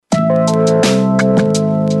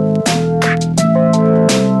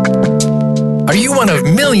one of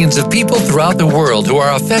millions of people throughout the world who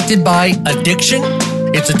are affected by addiction.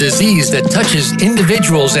 It's a disease that touches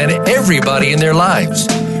individuals and everybody in their lives.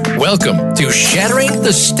 Welcome to Shattering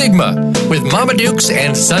the Stigma with Mama Dukes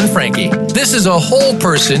and son Frankie. This is a whole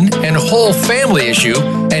person and whole family issue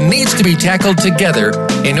and needs to be tackled together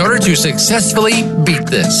in order to successfully beat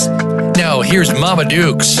this. Now, here's Mama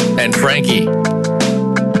Dukes and Frankie.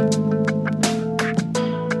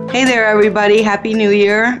 Hey there, everybody. Happy New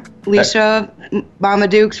Year. Alicia, Mama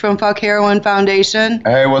Dukes from Fuck Heroin Foundation.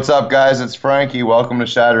 Hey, what's up, guys? It's Frankie. Welcome to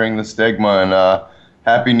Shattering the Stigma, and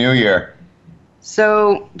Happy New Year.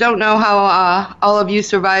 So, don't know how all of you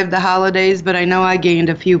survived the holidays, but I know I gained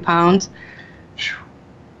a few pounds.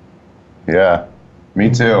 Yeah,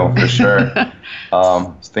 me too, for sure.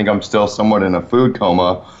 I think I'm still somewhat in a food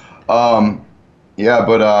coma.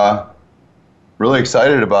 Really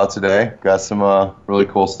excited about today. Got some really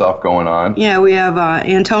cool stuff going on. Yeah, we have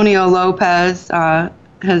Antonio Lopez.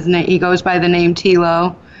 He goes by the name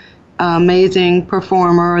Tilo. Amazing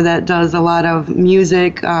performer that does a lot of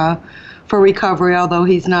music for recovery. Although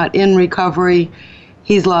he's not in recovery,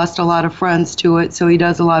 he's lost a lot of friends to it, so he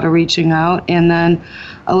does a lot of reaching out. And then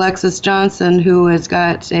Alexis Johnson, who has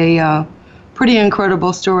got a pretty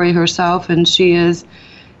incredible story herself, and she is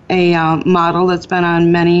a model that's been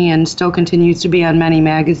on many and still continues to be on many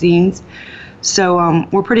magazines. So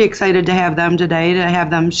we're pretty excited to have them today, to have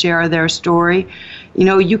them share their story. You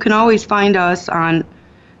know, you can always find us on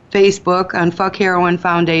Facebook, on Fuck Heroin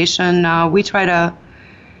Foundation. We try to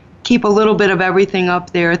keep a little bit of everything up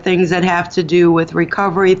there, things that have to do with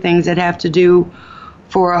recovery, things that have to do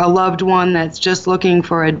for a loved one that's just looking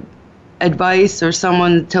for advice or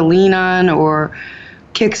someone to lean on or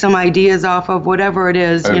kick some ideas off of, whatever it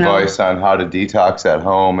is. Advice on how to detox at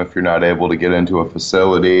home if you're not able to get into a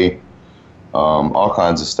facility. All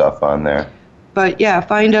kinds of stuff on there. But yeah,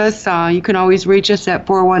 find us. You can always reach us at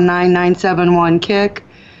 419-971-KICK,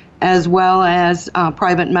 as well as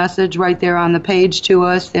private message right there on the page to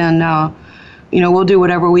us. And, we'll do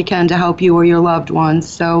whatever we can to help you or your loved ones.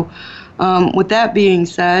 So with that being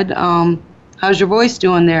said, how's your voice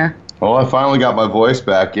doing there? Well, I finally got my voice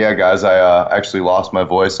back. Yeah, guys, I actually lost my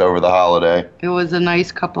voice over the holiday. It was a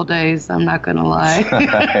nice couple days, I'm not going to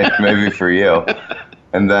lie. Maybe for you.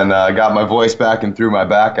 And then I got my voice back and threw my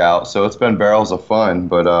back out. So it's been barrels of fun.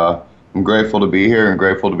 But I'm grateful to be here and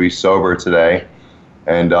grateful to be sober today.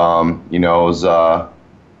 And, it was, I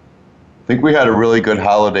think we had a really good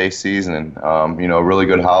holiday season, a really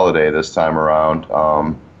good holiday this time around.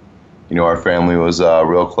 Our family was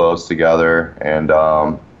real close together,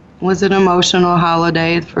 and was an emotional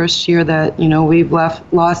holiday, the first year that, we've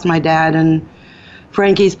lost my dad and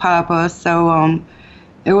Frankie's papa. So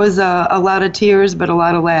it was a lot of tears, but a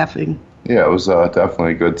lot of laughing. Yeah, it was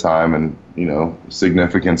definitely a good time, and,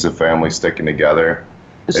 significance of family sticking together.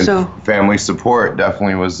 And family support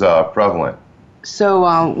definitely was prevalent.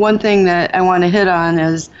 So one thing that I want to hit on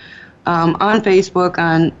is on Facebook,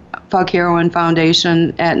 on Fuck Heroin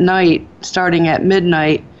Foundation, at night, starting at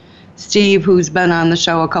midnight, Steve, who's been on the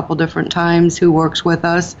show a couple different times, who works with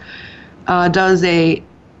us, does a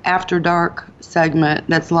After Dark segment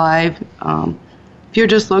that's live. If you're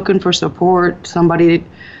just looking for support, somebody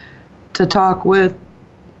to talk with,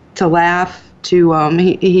 to laugh,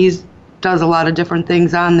 he does a lot of different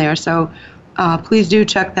things on there. So please do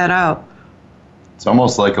check that out. It's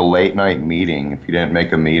almost like a late night meeting. If you didn't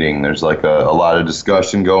make a meeting, there's like a lot of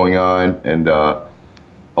discussion going on, and a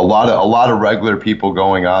lot of regular people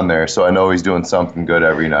going on there. So I know he's doing something good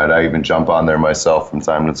every night. I even jump on there myself from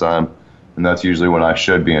time to time, and that's usually when I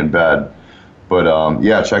should be in bed. But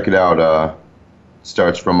yeah, check it out.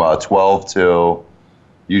 Starts from 12 till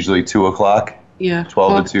usually 2 o'clock. Yeah.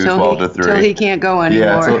 12 to 2, 12 to 3. Till he can't go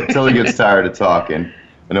anymore. Yeah, till he gets tired of talking.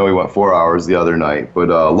 I know we went 4 hours the other night, but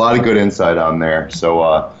a lot of good insight on there.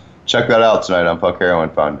 So check that out tonight on Fuck Heroin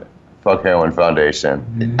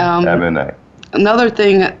Foundation at midnight. Another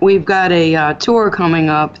thing, we've got a tour coming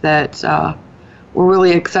up that we're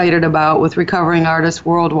really excited about with recovering artists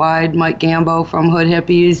worldwide, Mike Gambo from Hood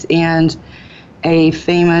Hippies, and a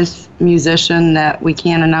famous musician that we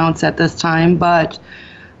can't announce at this time, but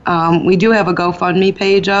we do have a GoFundMe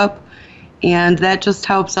page up, and that just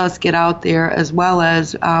helps us get out there, as well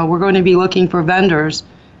as we're going to be looking for vendors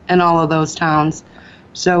in all of those towns.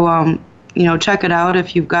 So, check it out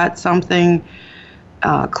if you've got something,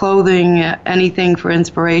 clothing, anything for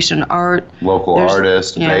inspiration, art. Local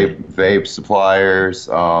artists, vape suppliers,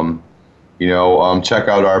 check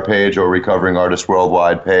out our page or Recovering Artists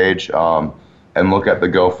Worldwide page, and look at the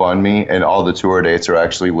GoFundMe, and all the tour dates are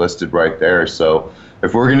actually listed right there. So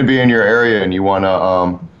if we're going to be in your area and you want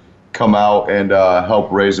to come out and help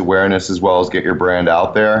raise awareness as well as get your brand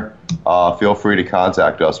out there, feel free to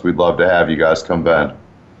contact us. We'd love to have you guys come bend.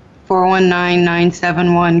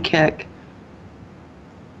 419-971-KICK.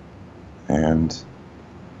 And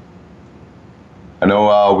I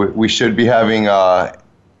know we should be having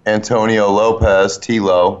Antonio Lopez,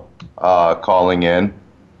 Tilo, calling in.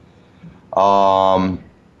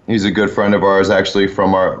 He's a good friend of ours, actually,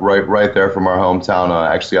 from our right there from our hometown,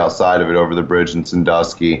 actually outside of it, over the bridge in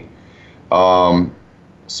Sandusky.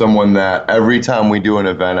 Someone that every time we do an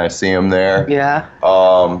event, I see him there. Yeah.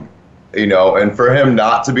 You know, and for him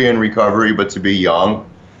not to be in recovery, but to be young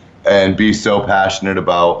and be so passionate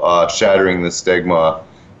about shattering the stigma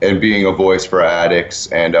and being a voice for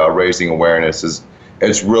addicts and raising awareness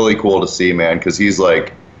it's really cool to see, man, because he's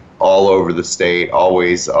like all over the state,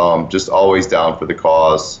 always just always down for the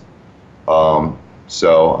cause.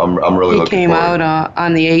 So I'm really looking forward. He came out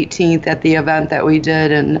on the 18th at the event that we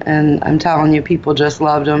did, and I'm telling you, people just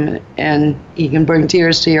loved him, and he can bring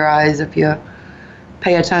tears to your eyes if you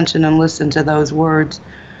pay attention and listen to those words.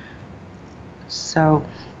 So,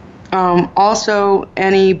 also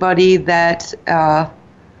anybody that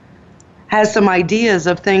has some ideas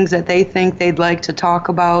of things that they think they'd like to talk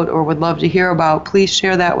about or would love to hear about, please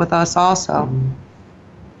share that with us also.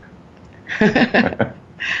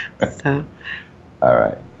 So. All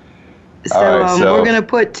right. So we're going to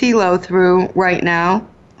put Tilo through right now,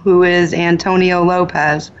 who is Antonio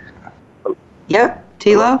Lopez. Yep,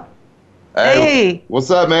 Tilo? Hey. What's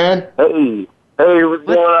up, man? Hey, what's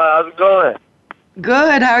going on? How's it going?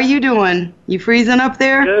 Good. How are you doing? You freezing up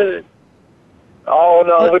there? Good. Oh,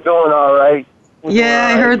 no, we're doing all right. Yeah,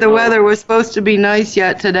 I heard the weather was supposed to be nice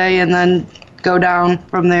yet today and then go down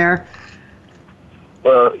from there.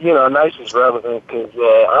 Well, you know, nice is relevant because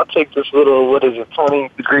I'll take this little, 20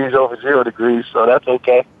 degrees over 0 degrees, so that's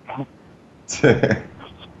okay.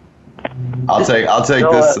 I'll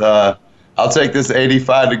take this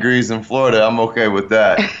 85 degrees in Florida. I'm okay with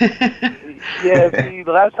that. Yeah, see,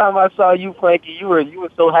 the last time I saw you, Frankie, you were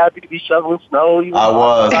so happy to be shoveling snow. I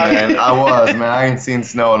was, man. I ain't seen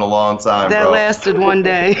snow in a long time, that bro. lasted one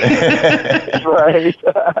day. Right.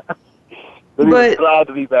 But glad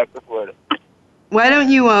to be back to Florida. Why don't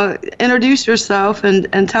you introduce yourself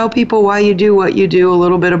and tell people why you do what you do, a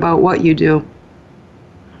little bit about what you do.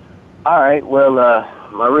 All right. Well,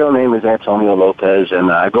 my real name is Antonio Lopez,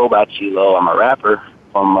 and I go by Chilo. I'm a rapper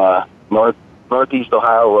from northeast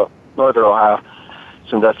Ohio, northern Ohio,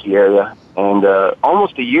 Sandusky area. And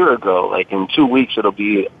almost a year ago, like in 2 weeks, it'll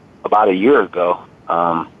be about a year ago,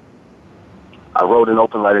 I wrote an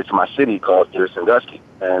open letter to my city called Dear Sandusky,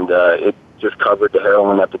 and it just covered the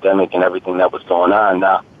heroin epidemic and everything that was going on.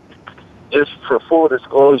 Now, just for full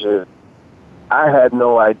disclosure, I had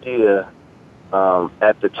no idea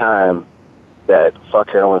at the time that Fuck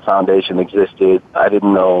Heroin Foundation existed. I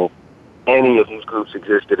didn't know any of these groups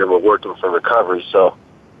existed and were working for recovery. So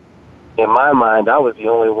in my mind, I was the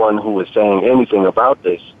only one who was saying anything about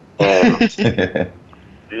this. And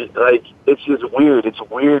like, it's just weird. It's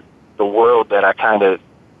weird, the world that I kind of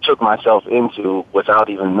took myself into without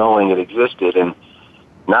even knowing it existed. And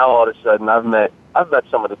now all of a sudden I've met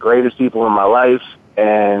some of the greatest people in my life,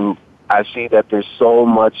 and I see that there's so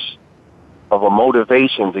much of a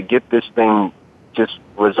motivation to get this thing just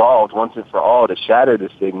resolved once and for all, to shatter the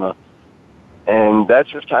stigma. And that's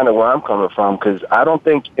just kind of where I'm coming from, because I don't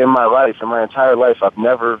think in my entire life, I've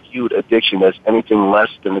never viewed addiction as anything less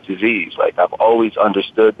than a disease. Like, I've always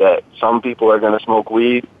understood that some people are going to smoke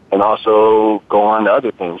weed and also go on to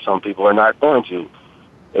other things. Some people are not going to.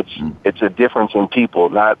 It's a difference in people,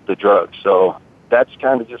 not the drugs. So that's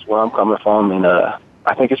kind of just where I'm coming from. And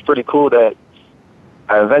I think it's pretty cool that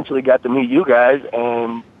I eventually got to meet you guys,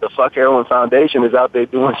 and the Fuck Heroin Foundation is out there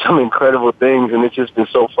doing some incredible things, and it's just been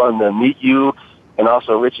so fun to meet you, and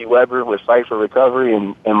also Richie Weber with Fight for Recovery,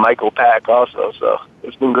 and Michael Pack also. So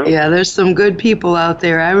it's been great. Yeah, there's some good people out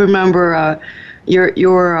there. I remember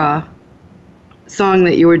your song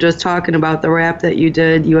that you were just talking about, the rap that you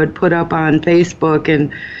did, you had put up on Facebook,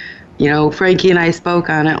 and you know, Frankie and I spoke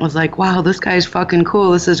on it and was like, wow, this guy's fucking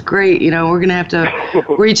cool. This is great. You know, we're going to have to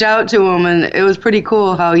reach out to him. And it was pretty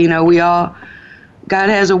cool how, you know, God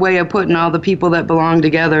has a way of putting all the people that belong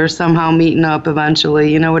together, somehow meeting up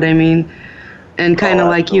eventually. You know what I mean? And kind of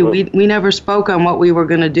like you, we never spoke on what we were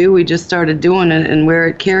going to do. We just started doing it, and where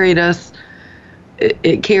it carried us,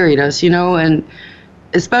 it carried us, you know, and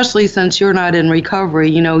especially since you're not in recovery,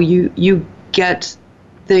 you know, you get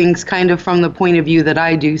things kind of from the point of view that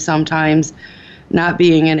I do sometimes, not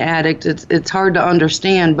being an addict. It's hard to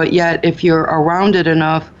understand, but yet if you're around it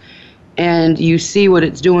enough and you see what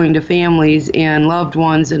it's doing to families and loved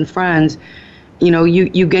ones and friends,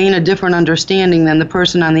 you gain a different understanding than the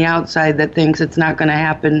person on the outside that thinks it's not going to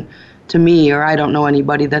happen to me, or I don't know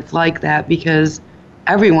anybody that's like that, because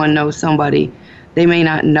everyone knows somebody. They may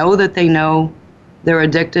not know that they know they're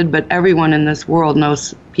addicted, but everyone in this world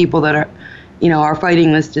knows people that are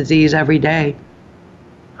fighting this disease every day.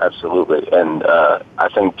 Absolutely. And I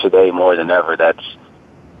think today more than ever,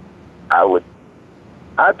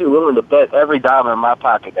 I'd be willing to bet every dollar in my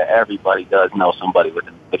pocket that everybody does know somebody with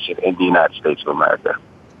an addiction in the United States of America.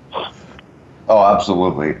 Oh,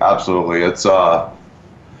 absolutely. Absolutely. It's, I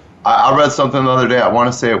read something the other day. I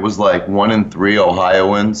want to say it was like 1 in 3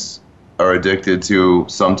 Ohioans are addicted to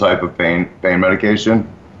some type of pain medication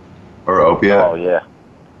or opiate. Oh, yeah.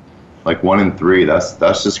 Like 1 in 3. That's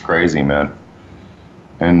just crazy, man.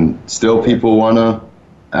 And still people want to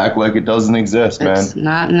act like it doesn't exist, man. It's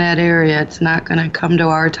not in that area. It's not going to come to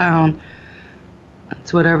our town.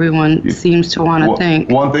 That's what everyone seems to want to think.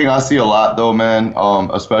 One thing I see a lot, though, man,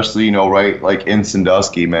 especially, right, like in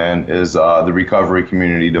Sandusky, man, is the recovery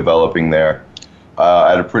community developing there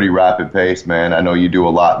at a pretty rapid pace, man. I know you do a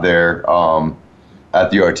lot there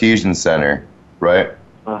at the Artesian Center, right?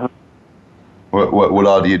 Uh-huh. What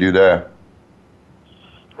all do you do there?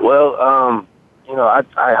 Well,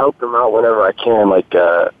 I help them out whenever I can. Like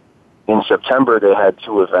in September, they had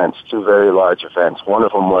 2 very large events. One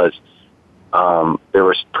of them was they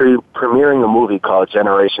were premiering a movie called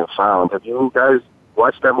Generation Found. Have you guys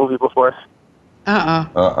watched that movie before?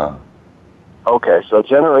 Okay, so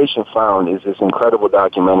Generation Found is this incredible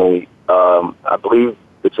documentary. I believe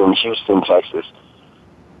it's in Houston, Texas.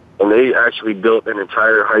 And they actually built an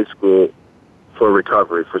entire high school for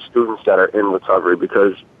recovery, for students that are in recovery,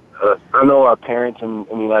 because I know our parents in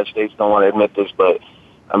the United States don't want to admit this, but,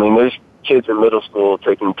 I mean, there's kids in middle school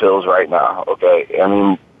taking pills right now, okay? I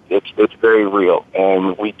mean, it's very real,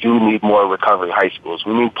 and we do need more recovery high schools.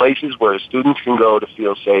 We need places where students can go to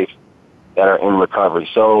feel safe that are in recovery.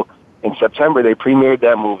 So in September, they premiered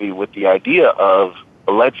that movie with the idea of,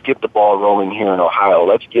 let's get the ball rolling here in Ohio.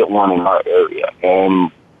 Let's get one in our area.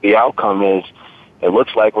 And the outcome is, it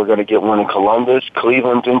looks like we're going to get one in Columbus.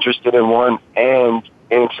 Cleveland's interested in one, and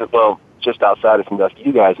just outside of Sandusky,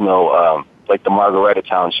 you guys know, like the Margaretta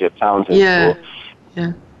Township, Townsend School.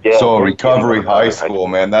 Yeah. So a recovery high school,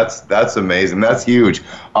 man, that's amazing. That's huge.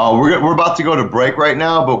 We're about to go to break right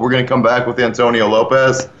now, but we're going to come back with Antonio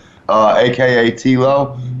Lopez, a.k.a.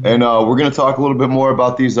 Tilo, and we're going to talk a little bit more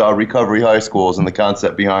about these recovery high schools and the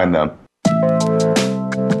concept behind them.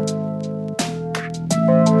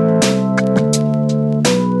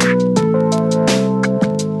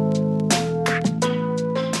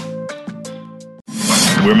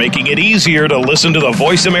 We're making it easier to listen to the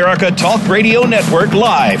Voice America Talk Radio Network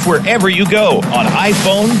live wherever you go on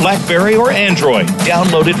iPhone, BlackBerry, or Android.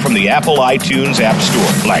 Download it from the Apple iTunes App Store,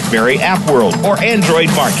 BlackBerry App World, or Android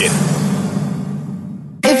Market.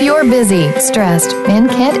 If you're busy, stressed, and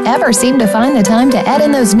can't ever seem to find the time to add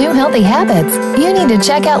in those new healthy habits, you need to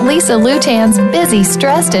check out Lisa Lutan's Busy,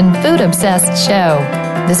 Stressed, and Food Obsessed show.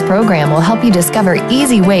 This program will help you discover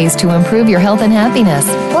easy ways to improve your health and happiness.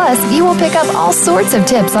 Plus, you will pick up all sorts of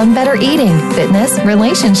tips on better eating, fitness,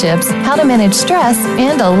 relationships, how to manage stress,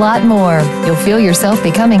 and a lot more. You'll feel yourself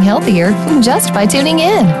becoming healthier just by tuning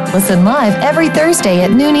in. Listen live every Thursday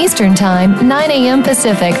at noon Eastern Time, 9 a.m.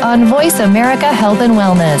 Pacific on Voice America Health and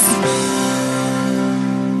Wellness.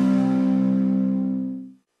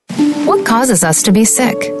 What causes us to be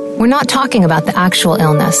sick? We're not talking about the actual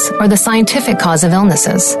illness or the scientific cause of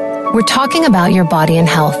illnesses. We're talking about your body and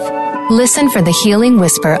health. Listen for the healing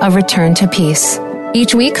whisper of return to peace.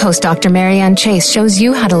 Each week, host Dr. Marianne Chase shows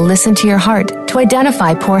you how to listen to your heart to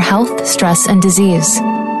identify poor health, stress, and disease.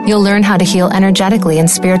 You'll learn how to heal energetically and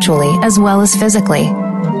spiritually as well as physically.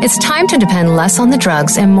 It's time to depend less on the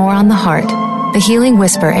drugs and more on the heart. The Healing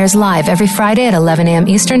Whisper airs live every Friday at 11 a.m.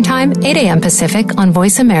 Eastern Time, 8 a.m. Pacific on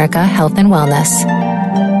Voice America Health and Wellness.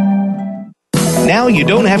 Now you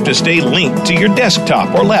don't have to stay linked to your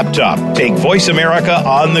desktop or laptop. Take Voice America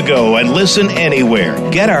on the go and listen anywhere.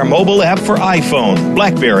 Get our mobile app for iPhone,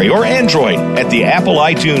 BlackBerry, or Android at the Apple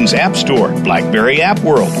iTunes App Store, BlackBerry App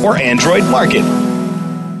World, or Android Market.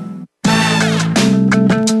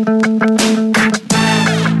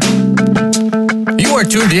 You are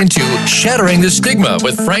tuned into Shattering the Stigma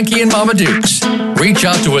with Frankie and Mama Dukes. Reach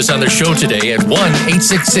out to us on the show today at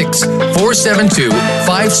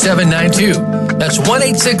 1-866-472-5792. That's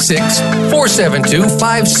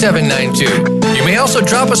 1-866-472-5792. You may also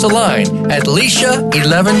drop us a line at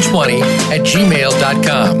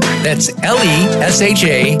Leisha1120@gmail.com. That's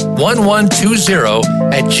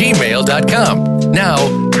LESHA1120@gmail.com.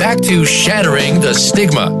 Now, back to Shattering the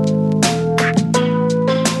Stigma.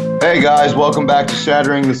 Hey, Hey guys, welcome back to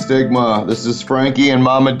Shattering the Stigma. This is Frankie and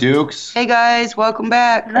Mama Dukes. Hey guys, welcome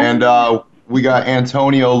back. And we got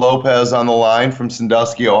Antonio Lopez on the line from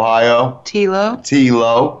Sandusky, Ohio.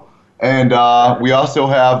 Tilo. And we also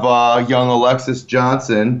have young Alexis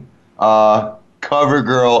Johnson, cover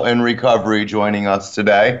girl in recovery, joining us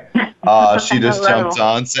today. She just jumped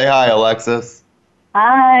on. Say hi, Alexis.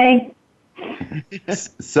 Hi.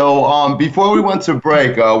 So before we went to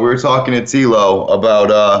break, we were talking to Tilo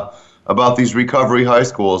about these recovery high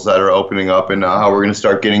schools that are opening up and how we're going to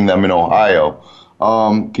start getting them in Ohio.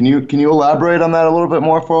 Can you elaborate on that a little bit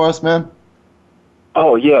more for us, man?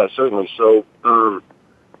 Oh yeah, certainly. So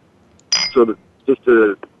just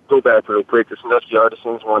to go back real quick, the Sandusky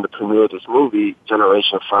Artisans wanted to premiere this movie,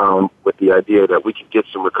 Generation Found, with the idea that we could get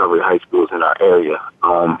some recovery high schools in our area.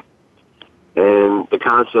 And the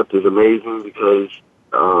concept is amazing because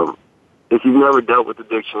if you've never dealt with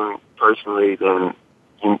addiction personally, then,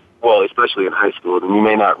 especially in high school, then you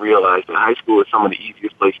may not realize that high school is some of the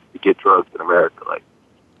easiest places to get drugs in America. Like,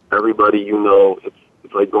 everybody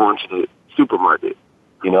it's like going to the supermarket.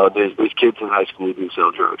 You know, there's kids in high school who do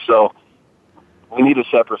sell drugs. So we need a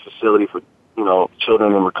separate facility for,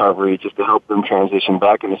 children in recovery just to help them transition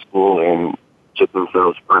back into school and get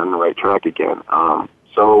themselves on the right track again.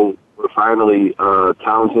 So we're finally,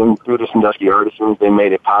 Townsend, through the Sandusky Artisans, they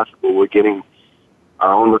made it possible. We're getting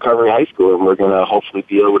our own recovery high school, and we're going to hopefully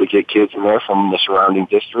be able to get kids in there from the surrounding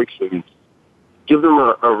districts and give them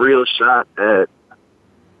a real shot at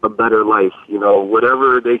a better life.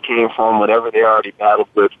 Whatever they came from, whatever they already battled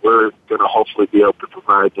with, we're going to hopefully be able to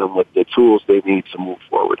provide them with the tools they need to move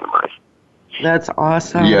forward in life. That's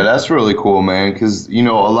awesome. Yeah, that's really cool, man, because,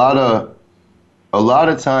 a lot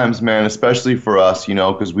of times, man, especially for us,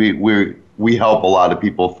 because we help a lot of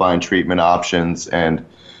people find treatment options and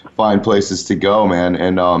find places to go, man.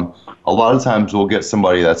 And a lot of times we'll get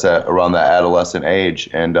somebody that's at around that adolescent age,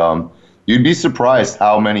 and you'd be surprised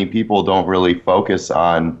how many people don't really focus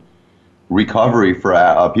on recovery for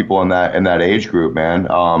people in that age group, man,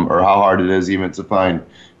 or how hard it is even to find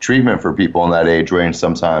treatment for people in that age range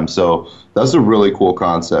sometimes. So that's a really cool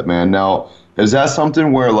concept, man. Now, is that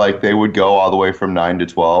something where like they would go all the way from 9 to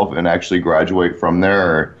 12 and actually graduate from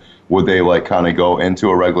there, or would they like kind of go into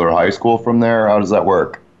a regular high school from there? How does that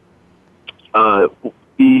work? The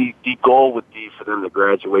goal would be for them to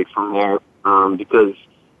graduate from there, because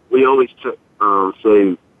we always say,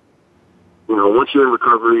 once you're in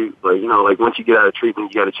recovery, like once you get out of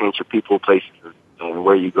treatment, you got to change your people, places, and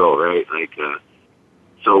where you go, right?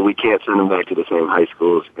 So we can't send them back to the same high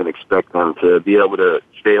schools and expect them to be able to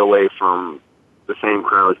stay away from the same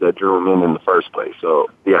crowds that drew them in the first place.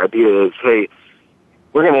 So the idea is, hey,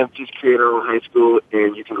 we're going to just create our own high school,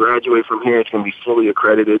 and you can graduate from here. It's going to be fully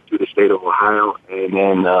accredited through the state of Ohio, and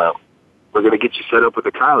then we're going to get you set up with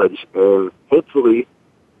a college. And hopefully,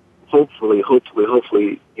 through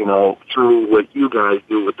what you guys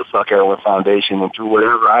do with the Fuck Heroin Foundation and through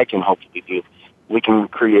whatever I can hopefully do, we can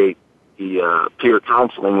create the peer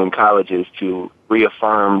counseling in colleges to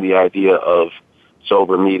reaffirm the idea of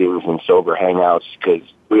sober meetings and sober hangouts, because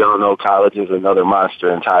we all know college is another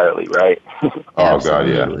monster entirely, right? Oh God,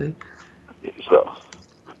 yeah. So,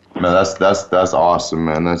 man, that's awesome,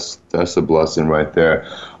 man. That's a blessing right there.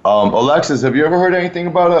 Alexis, have you ever heard anything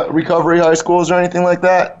about recovery high schools or anything like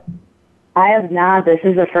that? I have not. This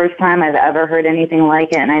is the first time I've ever heard anything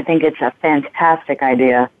like it, and I think it's a fantastic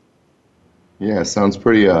idea. Yeah, sounds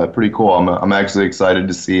pretty cool. I'm actually excited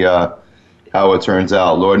to see how it turns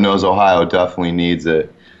out. Lord knows Ohio definitely needs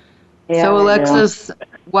it. Yeah, so Alexis,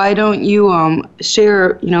 why don't you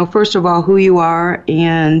share, first of all, who you are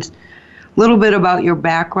and a little bit about your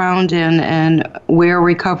background and where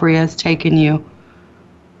recovery has taken you.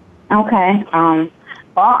 Okay. Well,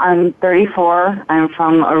 I'm 34. I'm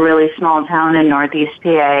from a really small town in Northeast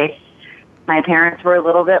PA. My parents were a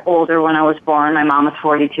little bit older when I was born. My mom was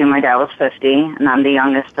 42, my dad was 50, and I'm the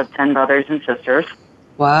youngest of 10 brothers and sisters.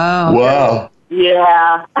 Wow. Wow.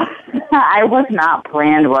 Yeah. I was not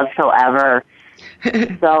planned whatsoever.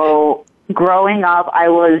 So growing up, I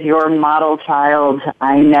was your model child.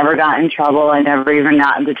 I never got in trouble. I never even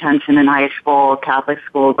got in detention in high school, Catholic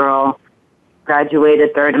schoolgirl.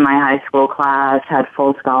 Graduated third in my high school class, had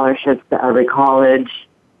full scholarships to every college.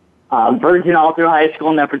 Virgin all through high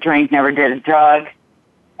school, never drank, never did a drug.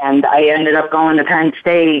 And I ended up going to Penn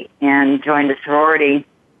State and joined a sorority.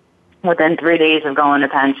 Within 3 days of going to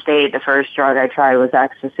Penn State, the first drug I tried was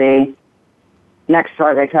ecstasy. Next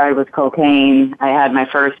drug I tried was cocaine. I had my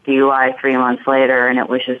first DUI 3 months later, and it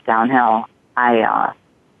was just downhill. I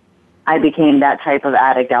became that type of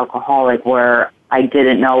addict alcoholic where I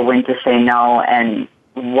didn't know when to say no, and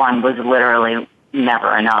one was literally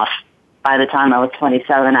never enough. By the time I was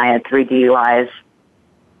 27, I had 3 DUIs.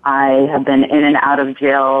 I have been in and out of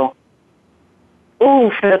jail,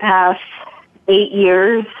 for the past 8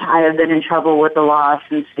 years. I have been in trouble with the law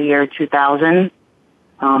since the year 2000.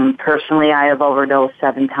 Personally, I have overdosed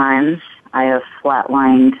 7 times. I have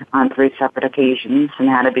flatlined on 3 separate occasions and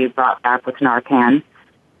had to be brought back with Narcan.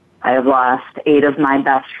 I have lost 8 of my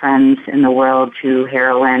best friends in the world to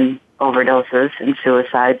heroin overdoses and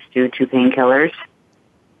suicides due to painkillers.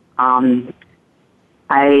 I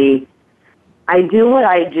do what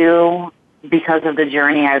I do because of the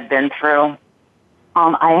journey I've been through.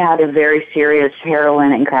 I had a very serious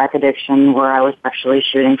heroin and crack addiction where I was actually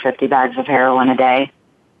shooting 50 bags of heroin a day.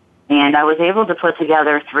 And I was able to put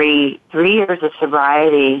together three years of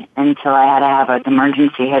sobriety until I had to have an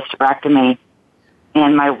emergency hysterectomy,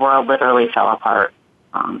 and my world literally fell apart.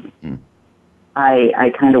 I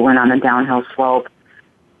kind of went on a downhill slope,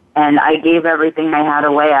 and I gave everything I had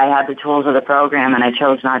away. I had the tools of the program, and I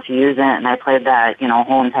chose not to use it, and I played that,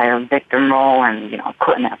 whole entire victim role and,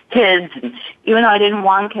 couldn't have kids. And even though I didn't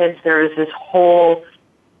want kids, there was this whole...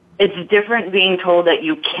 It's different being told that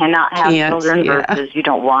you cannot have children versus you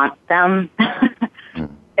don't want them,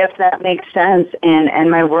 if that makes sense.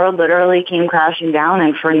 And my world literally came crashing down,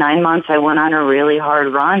 and for 9 months I went on a really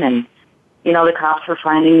hard run, and, the cops were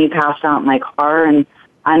finding me passed out in my car, and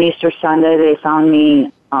on Easter Sunday they found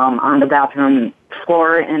me on the bathroom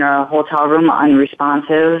floor in a hotel room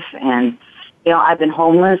unresponsive, and, I've been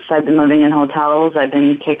homeless, I've been living in hotels, I've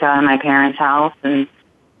been kicked out of my parents' house, and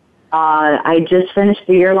I just finished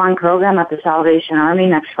the year-long program at the Salvation Army.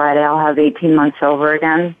 Next Friday I'll have 18 months sober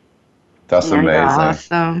again. That's amazing.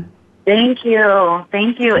 Awesome. Thank you.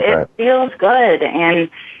 It feels good. And,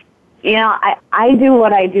 I do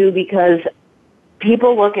what I do because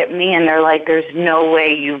people look at me and they're like, there's no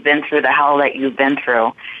way you've been through the hell that you've been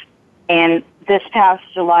through. And this past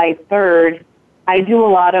July 3rd, I do a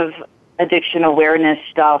lot of addiction awareness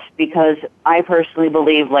stuff because I personally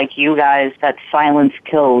believe, like you guys, that silence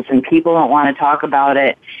kills and people don't want to talk about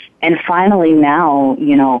it. And finally now,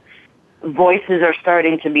 voices are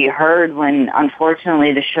starting to be heard when,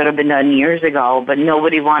 unfortunately, this should have been done years ago, but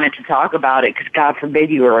nobody wanted to talk about it because, God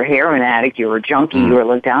forbid, you were a heroin addict, you were a junkie, you were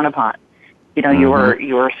looked down upon. You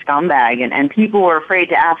were a scumbag, and people were afraid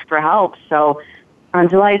to ask for help. So on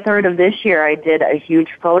July 3rd of this year, I did a huge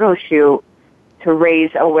photo shoot to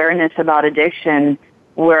raise awareness about addiction,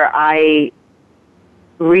 where I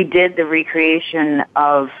redid the recreation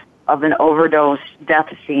of an overdose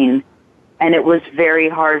death scene, and it was very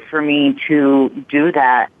hard for me to do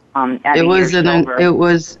that. It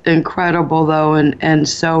was incredible though, and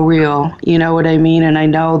so real. You know what I mean? And I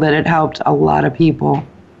know that it helped a lot of people.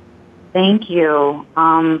 Thank you.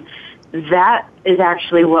 That is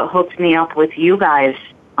actually what hooked me up with you guys.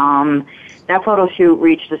 That photo shoot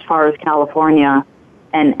reached as far as California,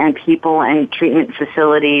 and people and treatment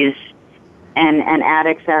facilities and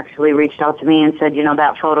addicts actually reached out to me and said,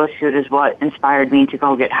 that photo shoot is what inspired me to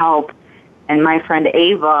go get help. And my friend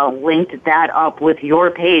Ava linked that up with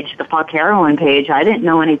your page, the Fuck Heroin page. I didn't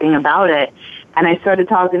know anything about it. And I started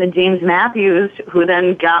talking to James Matthews, who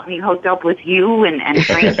then got me hooked up with you and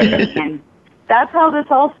Frankie. And that's how this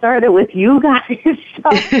all started with you guys. So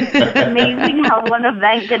it's amazing how one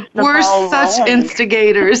event gets the We're ball such rolling.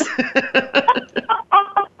 instigators.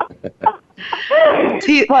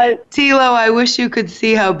 Tilo, I wish you could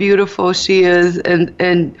see how beautiful she is, and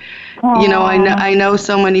I know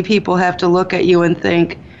so many people have to look at you and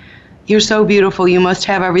think, you're so beautiful, you must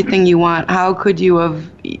have everything you want. How could you have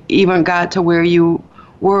even got to where you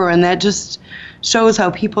were? And that just shows how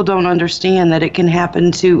people don't understand that it can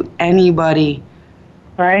happen to anybody.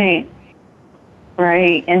 Right.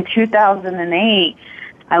 In 2008,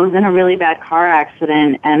 I was in a really bad car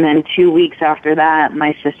accident, and then 2 weeks after that,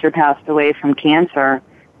 my sister passed away from cancer,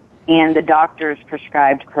 and the doctors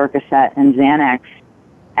prescribed Percocet and Xanax.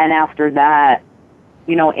 And after that,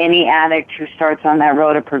 any addict who starts on that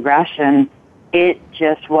road of progression, it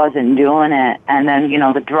just wasn't doing it. And then,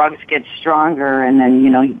 the drugs get stronger, and then,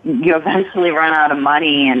 you eventually run out of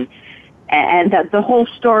money, and that the whole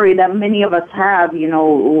story that many of us have,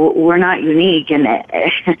 we're not unique, and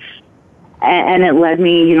it led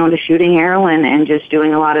me, to shooting heroin and just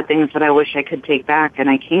doing a lot of things that I wish I could take back, and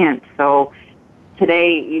I can't. So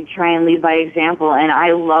today, you try and lead by example, and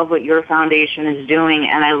I love what your foundation is doing,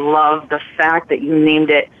 and I love the fact that you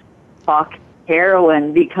named it Fuck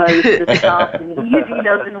Heroin, because the soft and easy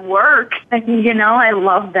doesn't work. And, I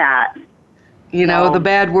love that. The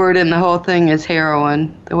bad word in the whole thing is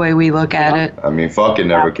heroin, the way we look at it. I mean, fucking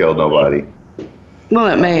never killed nobody. Well,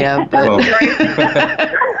 it may have, but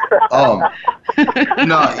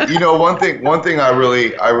no, you know, one thing I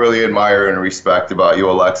really admire and respect about you,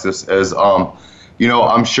 Alexis, is you know,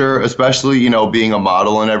 I'm sure, especially, you know, being a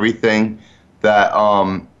model and everything, that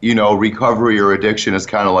you know, recovery or addiction is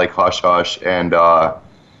kind of like hush hush, and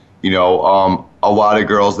you know, a lot of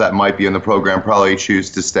girls that might be in the program probably choose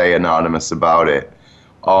to stay anonymous about it.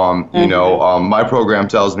 You know, my program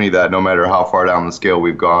tells me that no matter how far down the scale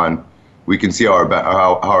we've gone, we can see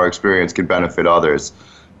how our experience can benefit others.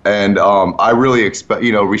 And I really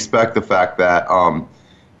respect the fact that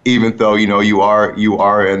even though, you know, you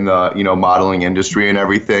are in the, you know, modeling industry and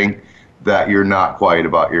everything, that you're not quiet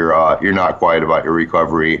about your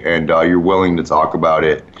recovery, and you're willing to talk about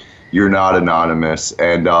it. You're not anonymous,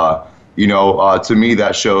 and you know, to me,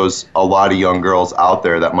 that shows a lot of young girls out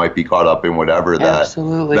there that might be caught up in whatever, that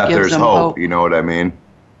there's hope. You know what I mean?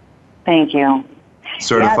 Thank you.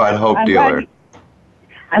 Certified hope dealer.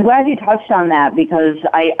 I'm glad you touched on that, because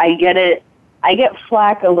I get it. I get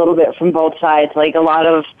flack a little bit from both sides. Like, a lot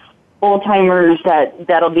of old-timers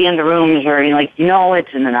that'll be in the rooms are like, you know,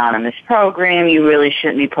 it's an anonymous program. You really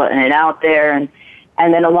shouldn't be putting it out there. And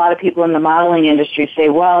then a lot of people in the modeling industry say,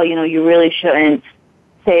 well, you know, you really shouldn't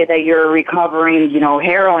say that you're a recovering, you know,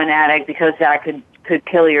 heroin addict, because that could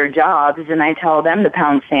kill your jobs. And I tell them to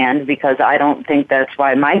pound sand, because I don't think that's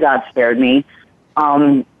why my God spared me.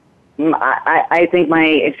 I think my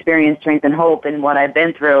experience, strength, and hope and what I've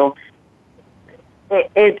been through,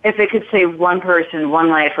 if it could save one person, one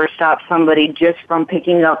life, or stop somebody just from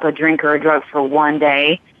picking up a drink or a drug for one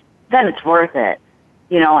day, then it's worth it.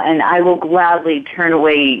 You know, and I will gladly turn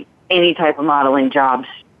away any type of modeling jobs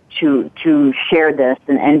to share this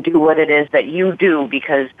and do what it is that you do,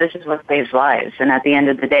 because this is what saves lives. And at the end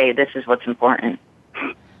of the day, this is what's important.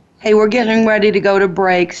 Hey, we're getting ready to go to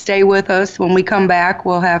break. Stay with us. When we come back,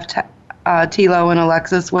 we'll have Tilo and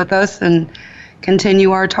Alexis with us and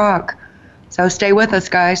continue our talk. So stay with us,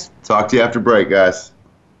 guys. Talk to you after break, guys.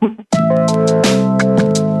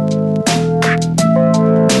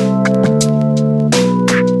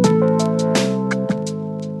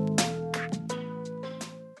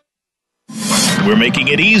 We're making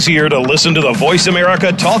it easier to listen to the Voice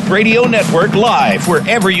America Talk Radio Network live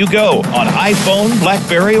wherever you go on iPhone,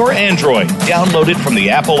 BlackBerry, or Android. Download it from the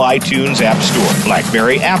Apple iTunes App Store,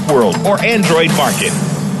 BlackBerry App World, or Android Market.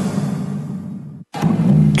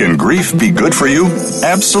 Can grief be good for you?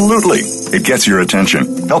 Absolutely. It gets your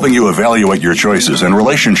attention, helping you evaluate your choices and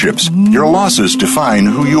relationships. Your losses define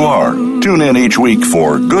who you are. Tune in each week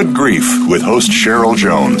for Good Grief with host Cheryl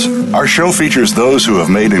Jones. Our show features those who have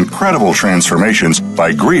made incredible transformations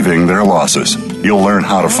by grieving their losses. You'll learn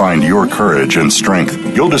how to find your courage and strength.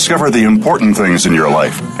 You'll discover the important things in your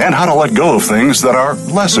life and how to let go of things that are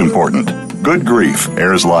less important. Good Grief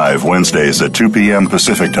airs live Wednesdays at 2 p.m.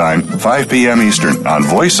 Pacific Time, 5 p.m. Eastern on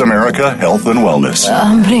Voice America Health and Wellness.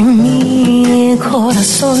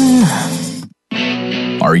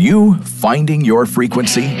 Are you finding your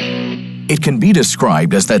frequency? It can be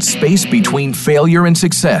described as that space between failure and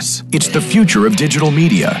success. It's the future of digital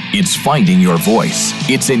media. It's finding your voice.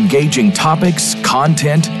 It's engaging topics,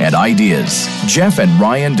 content, and ideas. Jeff and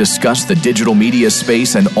Ryan discuss the digital media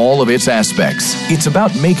space and all of its aspects. It's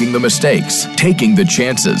about making the mistakes, taking the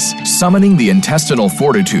chances, summoning the intestinal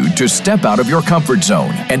fortitude to step out of your comfort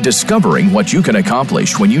zone, and discovering what you can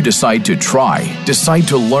accomplish when you decide to try, decide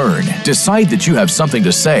to learn, decide that you have something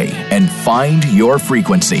to say, and find your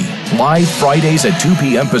frequency. Live Fridays at 2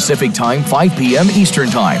 p.m. Pacific Time, 5 p.m. Eastern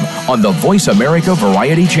Time on the Voice America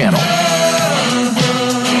Variety Channel.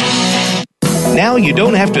 Now you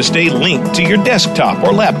don't have to stay linked to your desktop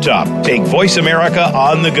or laptop. Take Voice America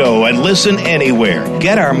on the go and listen anywhere.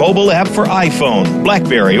 Get our mobile app for iPhone,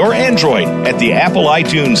 BlackBerry, or Android at the Apple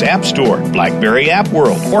iTunes App Store, BlackBerry App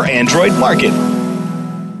World, or Android Market.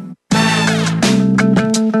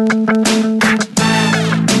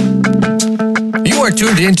 You are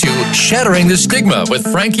tuned into Shattering the Stigma with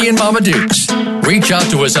Frankie and Mama Dukes. Reach out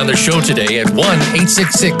to us on the show today at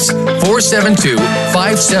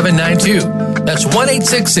 1-866-472-5792. That's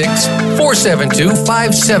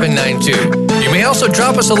 1-866-472-5792. You may also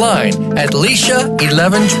drop us a line at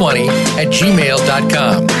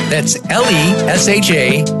Leisha1120@gmail.com. That's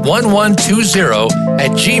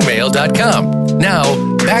LESHA1120@gmail.com.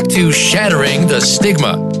 Now, back to Shattering the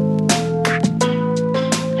Stigma.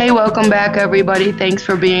 Hey, welcome back, everybody. Thanks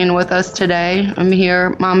for being with us today. I'm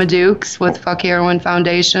here, Mama Dukes, with Fuck Heroin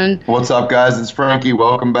Foundation. What's up, guys? It's Frankie.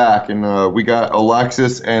 Welcome back. And we got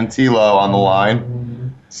Alexis and Tilo on the line.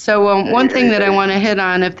 So one thing that I want to hit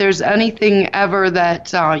on, if there's anything ever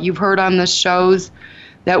that you've heard on the shows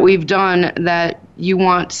that we've done that you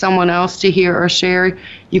want someone else to hear or share,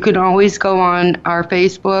 you can always go on our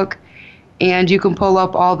Facebook and you can pull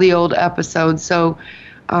up all the old episodes. So,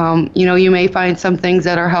 you may find some things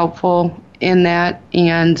that are helpful in that.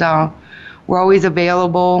 And we're always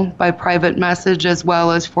available by private message as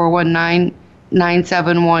well as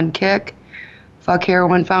 419-971-KICK. Fuck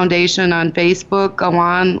Heroin Foundation on Facebook. Go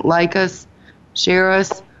on, like us, share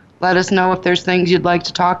us, let us know if there's things you'd like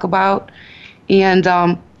to talk about. And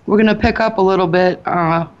we're going to pick up a little bit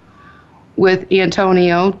with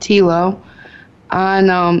Antonio Tilo on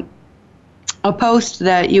a post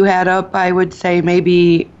that you had up, I would say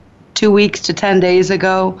maybe 2 weeks to 10 days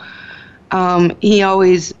ago. He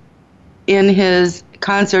always, in his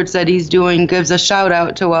concerts that he's doing, gives a shout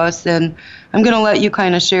out to us, and I'm going to let you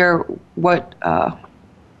kind of share what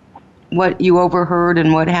you overheard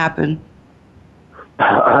and what happened.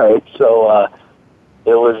 All right, so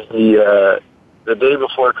it was the day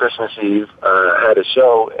before Christmas Eve. I had a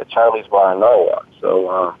show at Charlie's Bar in Norwalk.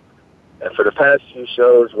 So, and for the past few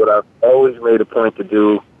shows, what I've always made a point to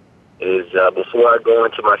do is before I go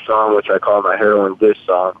into my song, which I call my heroin diss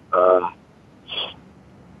song,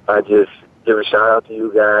 I just give a shout out to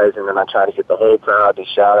you guys, and then I try to get the whole crowd to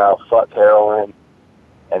shout out "fuck heroin."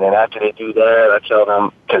 And then after they do that, I tell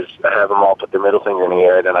them, because I have them all put their middle finger in the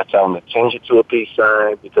air, then I tell them to change it to a peace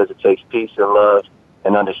sign because it takes peace and love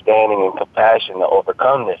and understanding and compassion to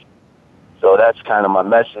overcome this. So that's kind of my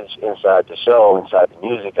message inside the show, inside the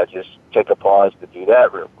music. I just take a pause to do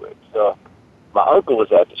that real quick. So my uncle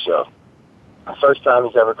was at the show. The first time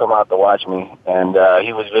he's ever come out to watch me, and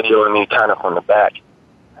he was videoing me kind of from the back.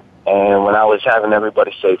 And when I was having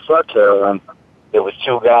everybody say "fuck heroin," there was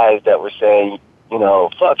two guys that were saying,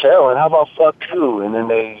 "Fuck heroin, how about fuck you?" And then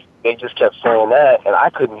they just kept saying that, and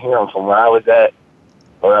I couldn't hear them from where I was at,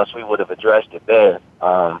 or else we would have addressed it there.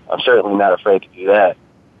 I'm certainly not afraid to do that.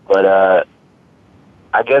 But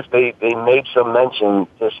I guess they made some mention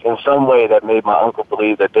just in some way that made my uncle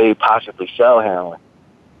believe that they possibly sell heroin.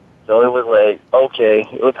 So it was like, okay,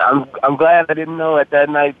 I'm glad I didn't know at that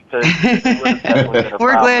night, because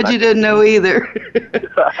we're glad you didn't know either.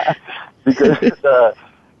 Because,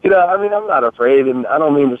 I'm not afraid, and I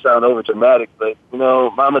don't mean to sound over dramatic, but,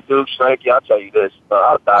 Mama Duke, Frankie, I'll tell you this,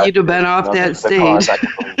 I'll die. You'd have been off that stage.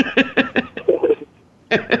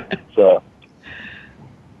 So.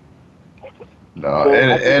 No, so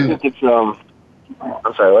and it's,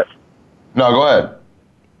 I'm sorry, what? No, go ahead.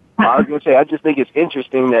 I was going to say, I just think it's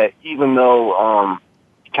interesting that even though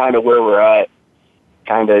kind of where we're at,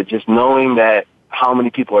 kind of just knowing that how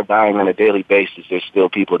many people are dying on a daily basis, there's still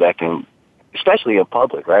people that can, especially in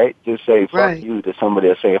public, right? Just say "fuck you" to somebody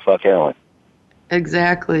that's saying "fuck heroin."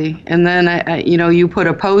 Exactly. And then, you put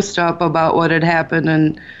a post up about what had happened,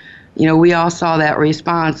 and, we all saw that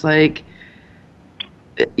response. Like,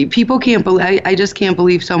 people can't believe, I just can't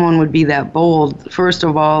believe someone would be that bold. First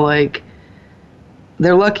of all, like,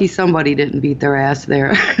 they're lucky somebody didn't beat their ass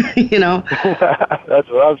there, That's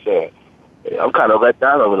what I'm saying. I'm kind of let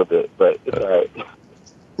down a little bit, but it's all right.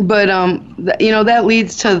 But, that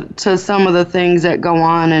leads to some of the things that go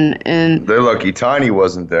on, and they're lucky Tiny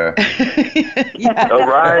wasn't there. Yeah. Oh,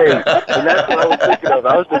 right. And that's what I was thinking of.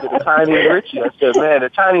 I was thinking of Tiny and Richie. I said, man,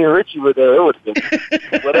 if Tiny and Richie were there, it would have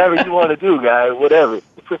been whatever you want to do, guy, whatever.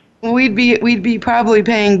 We'd be probably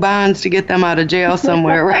paying bonds to get them out of jail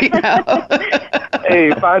somewhere right now.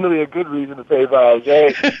 Hey, finally a good reason to pay bonds,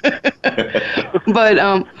 eh? But,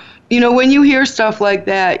 when you hear stuff like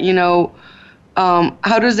that,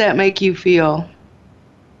 how does that make you feel?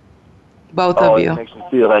 Both of you. It makes me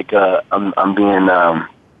feel like I'm doing the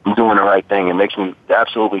right thing. It makes me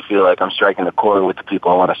absolutely feel like I'm striking a chord with the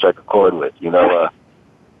people I want to strike a chord with. If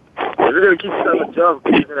you're going to keep selling junk,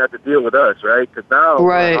 you're going to have to deal with us, right? Because now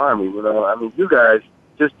we're an army, you guys,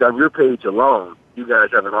 just on your page alone, you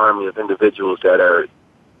guys have an army of individuals that are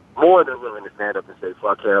more than willing to stand up and say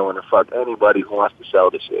 "fuck heroin" and fuck anybody who wants to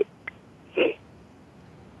sell this shit.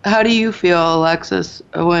 How do you feel, Alexis,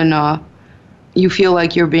 when you feel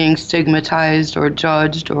like you're being stigmatized or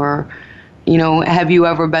judged, or, have you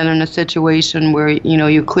ever been in a situation where,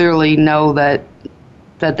 you clearly know that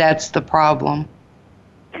that's the problem?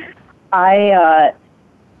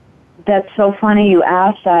 That's so funny you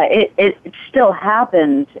asked that. It still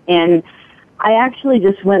happens, and I actually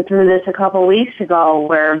just went through this a couple weeks ago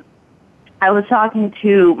where I was talking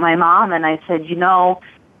to my mom, and I said,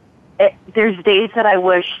 there's days that I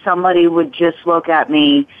wish somebody would just look at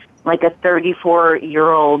me like a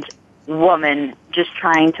 34-year-old woman just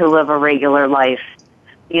trying to live a regular life.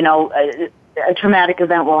 A traumatic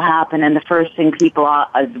event will happen, and the first thing people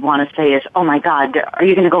want to say is, "Oh my God, are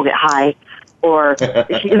you going to go get high? Or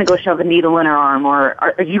is she going to go shove a needle in her arm? Or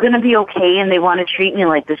are you going to be okay? And they want to treat me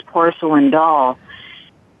like this porcelain doll.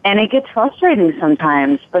 And it gets frustrating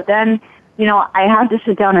sometimes. But then, you know, I have to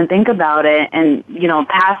sit down and think about it and, you know,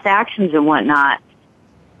 past actions and whatnot.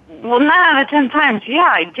 Well, 9 out of 10 times,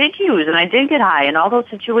 yeah, I did use and I did get high. And all those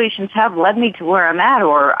situations have led me to where I'm at,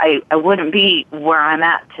 or I wouldn't be where I'm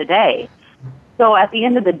at today. So at the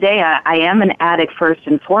end of the day, I am an addict first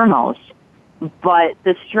and foremost. But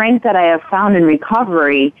the strength that I have found in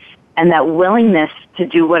recovery and that willingness to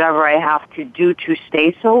do whatever I have to do to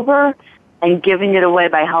stay sober and giving it away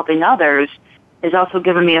by helping others is also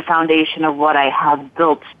given me a foundation of what I have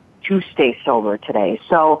built to stay sober today.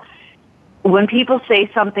 So when people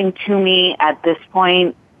say something to me at this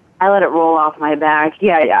point, I let it roll off my back.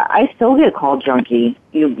 Yeah, I still get called junkie,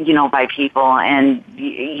 you know, by people and,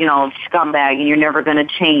 you know, scumbag, and you're never going to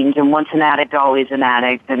change. And once an addict, always an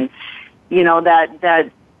addict. And, you know,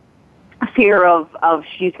 that fear of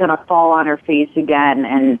she's going to fall on her face again.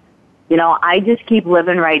 And, you know, I just keep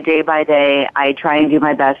living right day by day. I try and do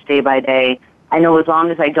my best day by day. I know as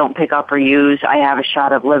long as I don't pick up or use, I have a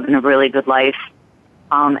shot of living a really good life.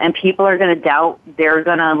 And people are going to doubt. They're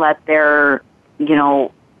going to let their, you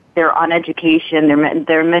know, their uneducation,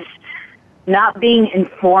 their not being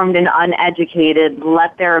informed and uneducated,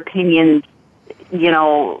 let their opinions, you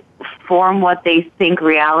know, form what they think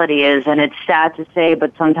reality is. And it's sad to say,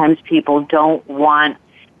 but sometimes people don't want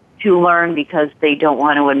to learn because they don't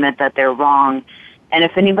want to admit that they're wrong. And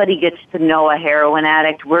if anybody gets to know a heroin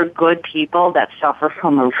addict, we're good people that suffer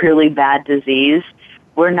from a really bad disease.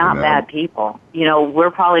 We're not bad people. You know,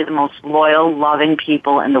 we're probably the most loyal, loving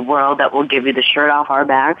people in the world that will give you the shirt off our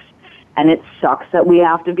backs. And it sucks that we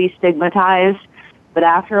have to be stigmatized. But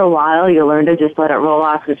after a while, you learn to just let it roll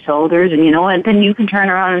off your shoulders. And you know what? Then you can turn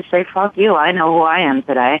around and say, fuck you. I know who I am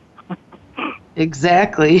today.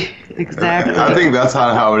 Exactly. I think that's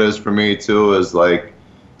how it is for me, too, is like,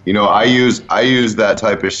 you know, I use that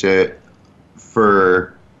type of shit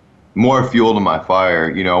for more fuel to my fire,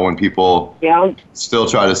 you know, when people still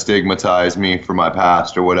try to stigmatize me for my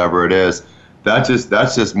past or whatever it is. That's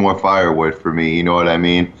just more firewood for me, you know what I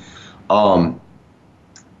mean? Tilo,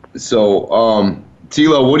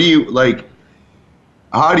 what do you, like,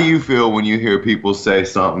 how do you feel when you hear people say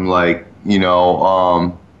something like, you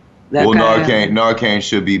know, Narcan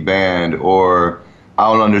should be banned, or I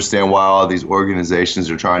don't understand why all these organizations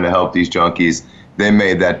are trying to help these junkies. They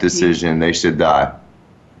made that decision. They should die.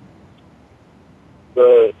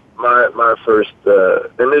 Well, my first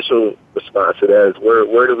initial response to that is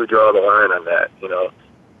where do we draw the line on that? You know,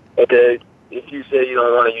 okay, if you say you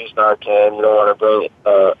don't want to use Narcan, you don't want to bring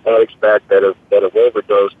addicts back that have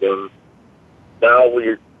overdosed, then now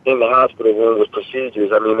we're in the hospital room with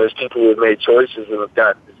procedures. I mean, there's people who have made choices and have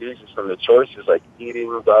gotten diseases from the choices, like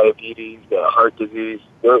eating, diabetes, heart disease.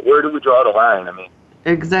 Where do we draw the line? I mean,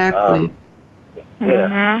 exactly.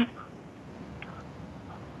 Yeah.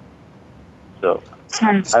 So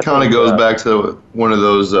it kind of goes back to one of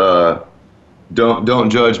those don't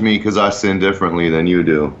judge me because I sin differently than you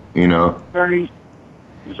do, you know?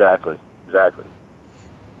 Exactly.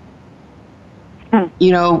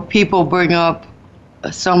 You know, people bring up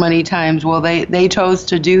so many times, well, they chose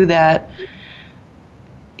to do that.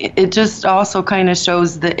 It just also kind of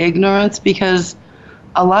shows the ignorance, because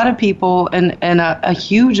a lot of people, and a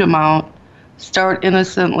huge amount, start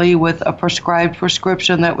innocently with a prescribed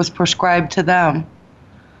prescription that was prescribed to them.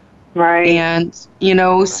 Right. And, you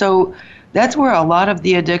know, so that's where a lot of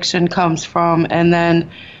the addiction comes from. And then,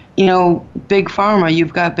 you know, Big Pharma,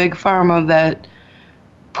 you've got Big Pharma that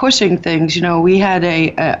pushing things. You know, we had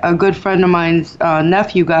a good friend of mine's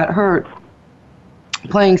nephew got hurt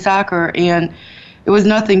playing soccer, and it was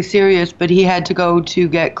nothing serious, but he had to go to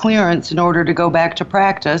get clearance in order to go back to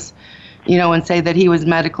practice, you know, and say that he was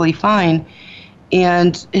medically fine.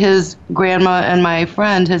 And his grandma and my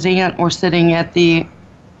friend, his aunt, were sitting at the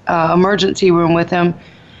emergency room with him,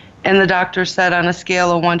 and the doctor said, on a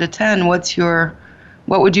scale of 1 to 10, what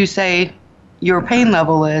would you say your pain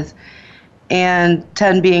level is? And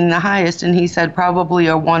 10 being the highest, and he said probably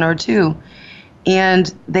a 1 or 2.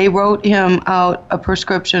 And they wrote him out a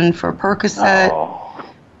prescription for Percocet,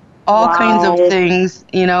 all kinds of things,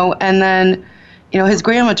 you know, and then, you know, his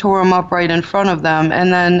grandma tore him up right in front of them.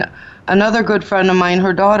 And then another good friend of mine,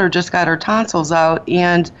 her daughter just got her tonsils out,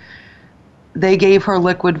 and they gave her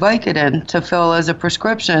liquid Vicodin to fill as a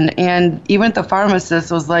prescription. And even the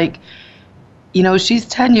pharmacist was like, you know, she's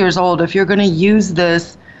 10 years old. If you're going to use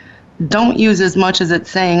this, don't use as much as it's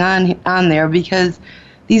saying on there, because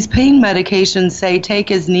these pain medications say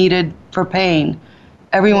take as needed for pain.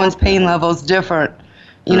 Everyone's pain level is different.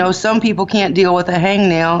 You know, some people can't deal with a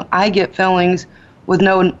hangnail. I get fillings with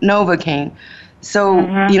no Novocaine. So,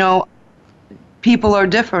 you know, people are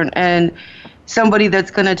different. And somebody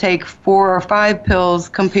that's going to take 4 or 5 pills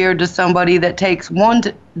compared to somebody that takes one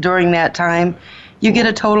during that time, you get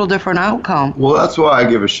a total different outcome. Well, that's why I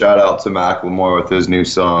give a shout out to Macklemore with his new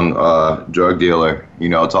song, Drug Dealer, you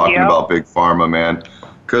know, talking about Big Pharma, man.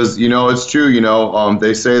 Because, you know, it's true, you know,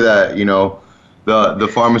 they say that, you know, the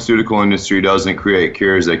pharmaceutical industry doesn't create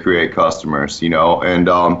cures, they create customers, you know. And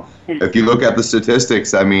if you look at the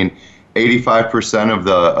statistics, I mean, 85% of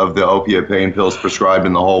the opiate pain pills prescribed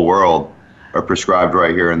in the whole world are prescribed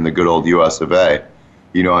right here in the good old US of A.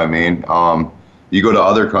 You know what I mean? You go to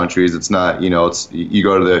other countries, it's not, you know, it's you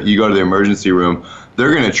go to the emergency room,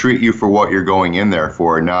 they're going to treat you for what you're going in there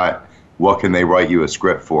for, not what can they write you a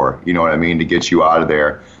script for, you know what I mean, to get you out of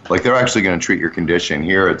there. Like, they're actually going to treat your condition.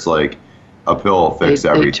 Here it's like a pill will fix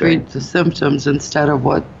everything. They treat the symptoms instead of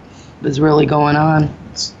what is really going on.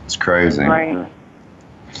 It's crazy. Right.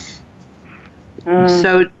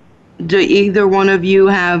 So do either one of you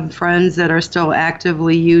have friends that are still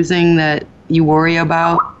actively using that you worry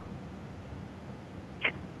about?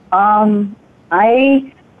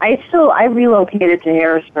 I relocated to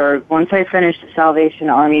Harrisburg. Once I finished the Salvation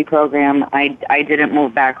Army program, I didn't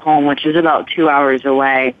move back home, which is about 2 hours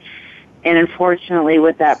away. And unfortunately,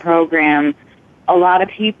 with that program, a lot of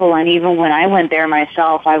people, and even when I went there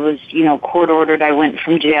myself, I was, you know, court-ordered. I went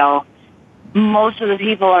from jail. Most of the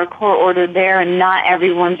people are court-ordered there, and not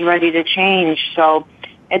everyone's ready to change. So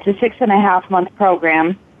it's a 6.5-month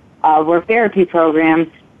program, work therapy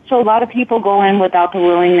program. So a lot of people go in without the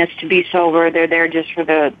willingness to be sober. They're there just for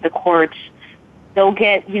the courts. They'll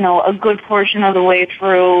get, you know, a good portion of the way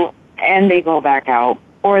through, and they go back out.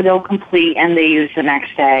 Or they'll complete and they use the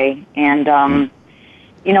next day. And,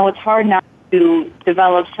 you know, it's hard not to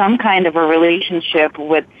develop some kind of a relationship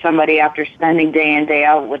with somebody after spending day in, day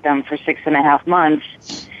out with them for 6.5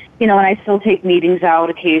 months. You know, and I still take meetings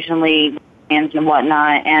out occasionally and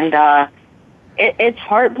whatnot. And it's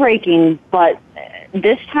heartbreaking, but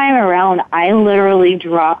this time around, I literally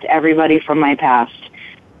dropped everybody from my past.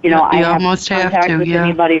 You know, I haven't contact with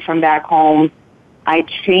anybody from back home. I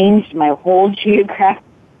changed my whole geographic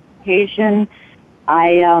location.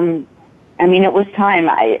 I mean, it was time.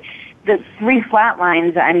 The 3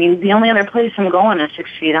 flatlines, I mean, the only other place I'm going is 6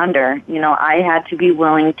 feet under. You know, I had to be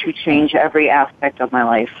willing to change every aspect of my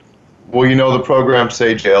life. Well, you know, the programs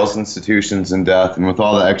say jails, institutions, and death, and with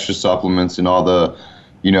all the extra supplements and all the,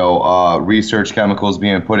 you know, research chemicals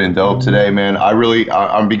being put in dope today, man,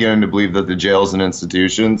 I'm beginning to believe that the jails and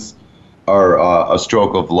institutions are a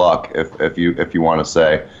stroke of luck, if you want to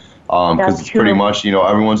say, because it's pretty much, you know,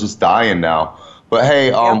 everyone's just dying now. But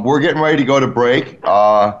hey, we're getting ready to go to break.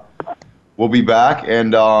 We'll be back,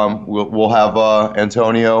 and we'll have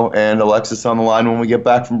Antonio and Alexis on the line when we get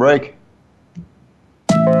back from break.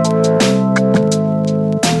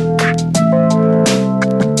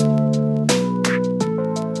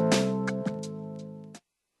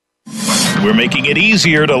 We're making it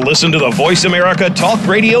easier to listen to the Voice America Talk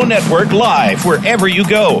Radio Network live wherever you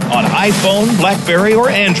go on iPhone, BlackBerry, or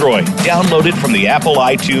Android. Download it from the Apple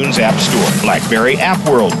iTunes App Store, BlackBerry App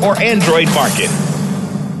World, or Android Market.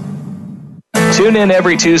 Tune in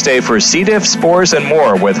every Tuesday for C. diff, spores, and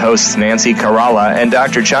more with hosts Nancy Kerala and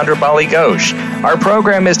Dr. Chandrabali Ghosh. Our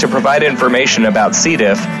program is to provide information about C.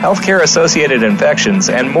 diff, healthcare-associated infections,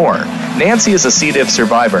 and more. Nancy is a C. diff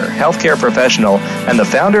survivor, healthcare professional, and the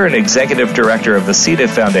founder and executive director of the C.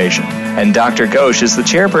 diff Foundation. And Dr. Ghosh is the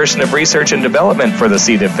chairperson of research and development for the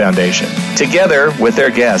C. diff Foundation. Together, with their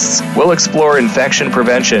guests, we'll explore infection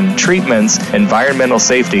prevention, treatments, environmental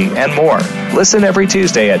safety, and more. Listen every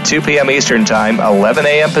Tuesday at 2 p.m. Eastern Time, 11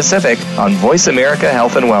 a.m. Pacific on Voice America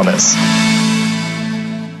Health and Wellness.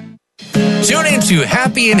 Tune into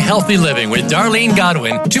Happy and Healthy Living with Darlene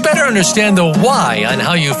Godwin to better understand the why on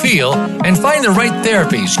how you feel and find the right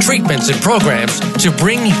therapies, treatments, and programs to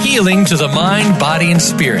bring healing to the mind, body, and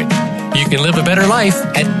spirit. You can live a better life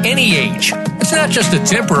at any age. It's not just a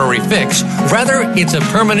temporary fix. Rather, it's a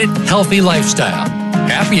permanent, healthy lifestyle.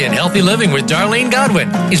 Happy and Healthy Living with Darlene Godwin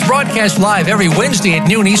is broadcast live every Wednesday at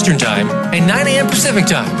noon Eastern Time and 9 a.m. Pacific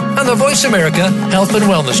Time on the Voice America Health and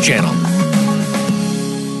Wellness Channel.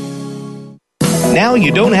 Now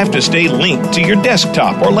you don't have to stay linked to your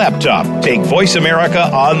desktop or laptop. Take Voice America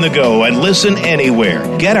on the go and listen anywhere.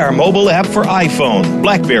 Get our mobile app for iPhone,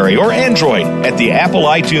 BlackBerry, or Android at the Apple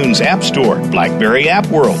iTunes App Store, BlackBerry App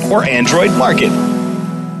World, or Android Market.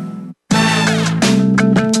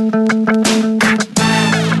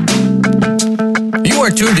 You are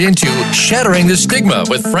tuned tuned into Shattering the Stigma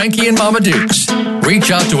with Frankie and Mama Dukes.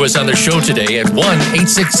 Reach out to us on the show today at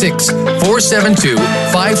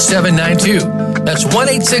 1-866-472-5792. That's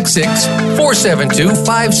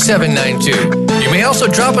 1-866-472-5792. You may also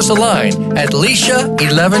drop us a line at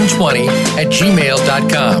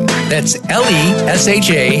Leisha1120@gmail.com. That's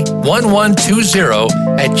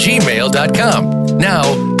LESHA1120@gmail.com.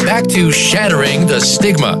 Now, back to Shattering the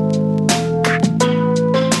Stigma.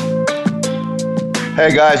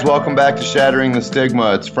 Hey guys, welcome back to Shattering the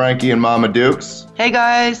Stigma. It's Frankie and Mama Dukes. Hey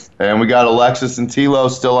guys. And we got Alexis and Tilo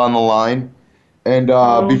still on the line. And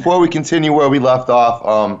before we continue where we left off,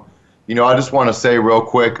 I just want to say real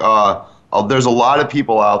quick, there's a lot of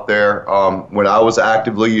people out there. When I was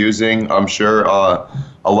actively using, I'm sure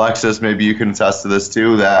Alexis, maybe you can attest to this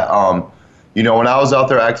too, that when I was out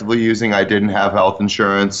there actively using, I didn't have health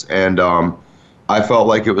insurance, and I felt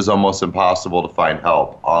like it was almost impossible to find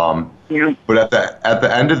help. But at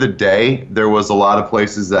the end of the day, there was a lot of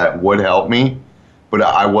places that would help me, but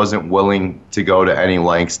I wasn't willing to go to any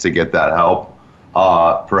lengths to get that help.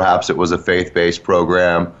 Perhaps it was a faith-based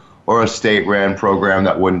program or a state-ran program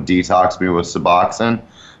that wouldn't detox me with Suboxone.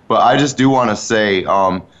 But I just do want to say,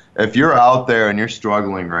 if you're out there and you're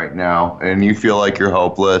struggling right now and you feel like you're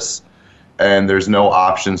hopeless and there's no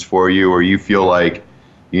options for you, or you feel like,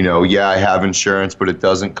 I have insurance, but it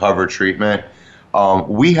doesn't cover treatment,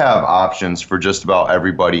 we have options for just about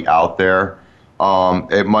everybody out there.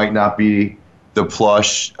 It might not be the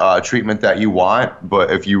plush treatment that you want,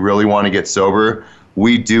 but if you really want to get sober,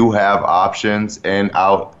 we do have options in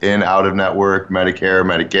out of network, Medicare,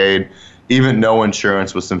 Medicaid, even no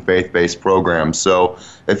insurance with some faith-based programs. So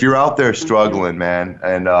if you're out there struggling, man,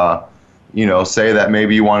 and say that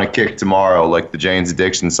maybe you want to kick tomorrow, like the Jane's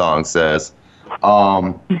Addiction song says,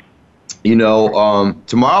 tomorrow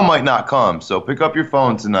might not come. So pick up your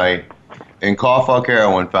phone tonight and call Fuck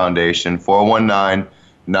Heroin Foundation,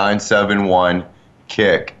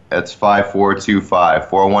 419-971-KICK. That's 5425,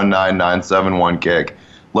 419-971-KICK.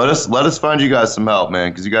 Let us find you guys some help,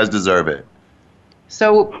 man, because you guys deserve it.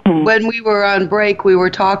 So when we were on break, we were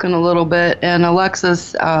talking a little bit, and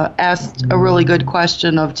Alexis asked a really good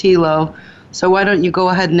question of Tilo. So why don't you go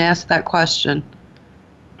ahead and ask that question?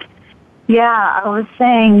 Yeah, I was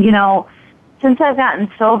saying, since I've gotten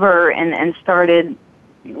sober and started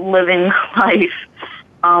living life,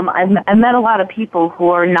 I've met a lot of people who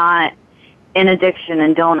are not in addiction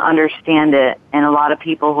and don't understand it, and a lot of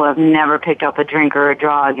people who have never picked up a drink or a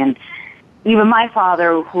drug. And even my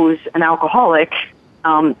father, who's an alcoholic,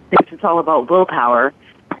 thinks it's all about willpower,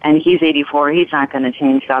 and he's 84. He's not going to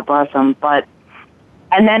change, God bless him.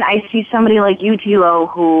 And then I see somebody like you, Tilo,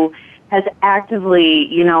 who has actively,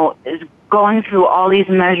 is going through all these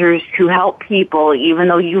measures to help people, even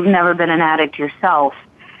though you've never been an addict yourself.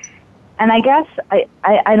 And I guess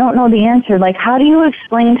I don't know the answer. Like, how do you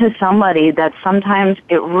explain to somebody that sometimes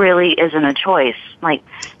it really isn't a choice? Like,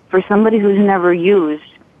 for somebody who's never used,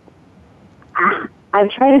 I've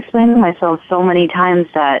tried to explain to myself so many times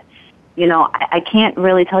that, I can't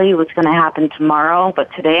really tell you what's going to happen tomorrow, but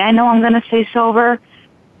today I know I'm going to stay sober,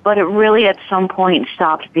 but it really at some point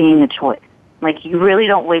stopped being a choice. Like, you really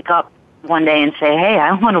don't wake up one day and say, hey,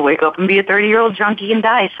 I want to wake up and be a 30-year-old junkie and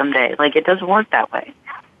die someday. Like, it doesn't work that way.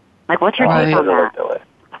 Like, what's your take on that?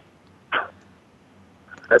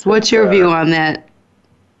 What's your view on that?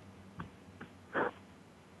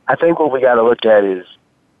 I think what we got to look at is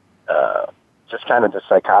just kind of the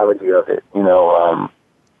psychology of it.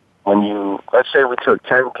 Let's say we took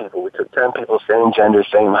 10 people, same gender,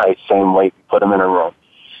 same height, same weight, we put them in a room,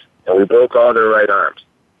 and we broke all their right arms,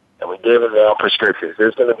 and we gave them all prescriptions.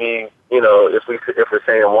 There's going to be, if we're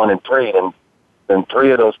saying 1 in 3, then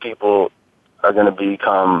 3 of those people are going to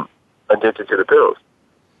become addicted to the pills.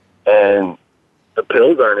 And the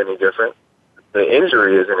pills aren't any different. The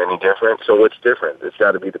injury isn't any different. So what's different? It's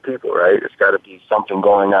got to be the people, right? It's got to be something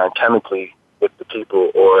going on chemically with the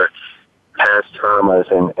people or past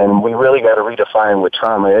traumas. And we really got to redefine what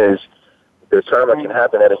trauma is. Because trauma can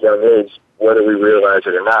happen at a young age, whether we realize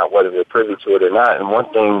it or not, whether we're privy to it or not. And one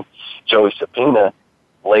thing Joey Subpoena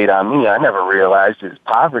laid on me, I never realized, is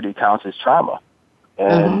poverty counts as trauma.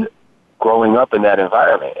 And growing up in that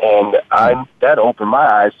environment. And that opened my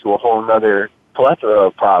eyes to a whole other plethora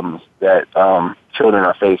of problems that children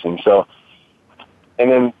are facing. So,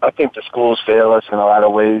 and then I think the schools fail us in a lot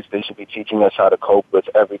of ways. They should be teaching us how to cope with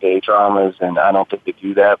everyday traumas, and I don't think they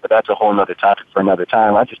do that, but that's a whole other topic for another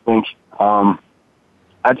time. I just think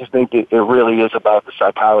it really is about the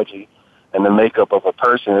psychology and the makeup of a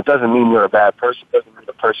person. It doesn't mean you're a bad person. It doesn't mean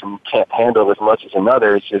the person can't handle as much as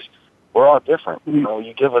another. It's just, we're all different.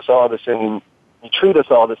 You give us all the same you treat us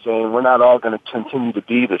all the same, we're not all going to continue to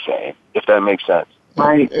be the same, if that makes sense.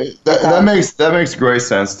 Right. That makes great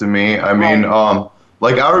sense to me. I mean,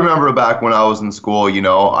 like I remember back when I was in school, you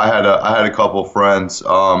know, I had a couple friends,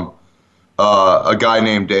 a guy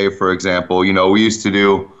named Dave, for example. You know, we used to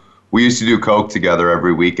do coke together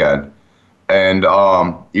every weekend. And,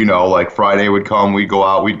 you know, like Friday would come, we'd go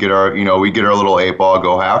out, we'd get our little 8-ball,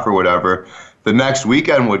 go half or whatever. The next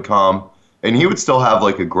weekend would come, and he would still have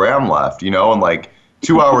like a gram left, you know, and like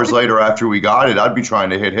 2 hours later after we got it, I'd be trying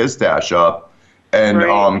to hit his stash up.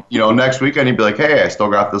 And, you know, next weekend he'd be like, hey, I still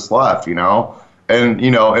got this left, you know. And,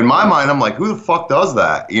 you know, in my mind, I'm like, who the fuck does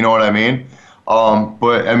that? You know what I mean?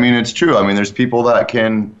 But, I mean, it's true. I mean, there's people that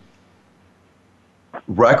can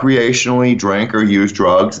recreationally drink or use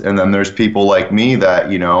drugs, and then there's people like me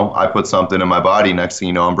that, you know, I put something in my body, next thing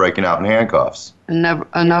you know, I'm breaking out in handcuffs. And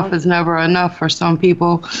enough is never enough for some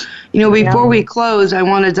people. You know, before we close, I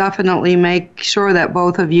want to definitely make sure that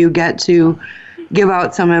both of you get to give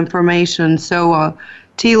out some information. So,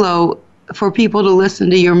 Tilo, for people to listen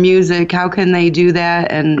to your music, how can they do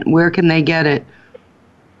that, and where can they get it?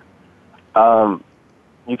 You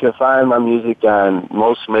can find my music on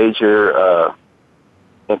most major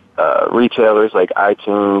retailers like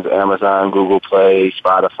iTunes, Amazon, Google Play,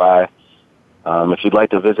 Spotify. If you'd like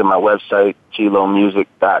to visit my website,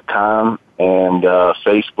 GLOmusic.com, and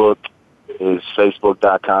Facebook is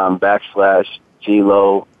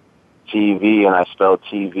facebook.com/GLO TV, and I spell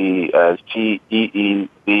TV as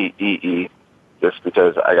TEEVEE, just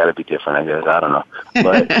because I got to be different, I guess. I don't know.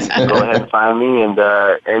 But go ahead and find me, and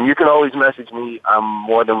you can always message me. I'm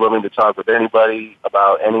more than willing to talk with anybody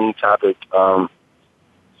about any topic.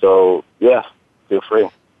 So, yeah, feel free.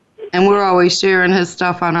 And we're always sharing his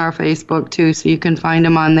stuff on our Facebook, too, so you can find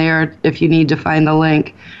him on there if you need to find the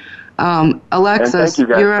link. Alexis, and thank you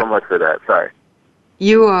guys so much for that. Sorry.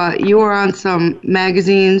 You were on some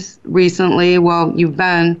magazines recently. Well, you've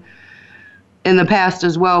been in the past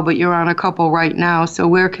as well, but you're on a couple right now. So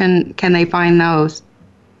where can they find those?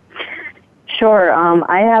 Sure.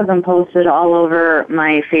 I have them posted all over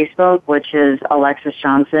my Facebook, which is Alexis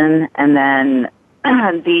Johnson. And then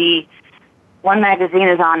the one magazine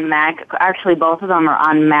is on actually both of them are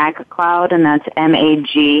on MagCloud, and that's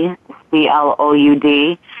MAGCLOUD.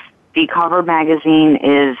 The cover magazine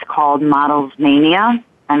is called Models Mania,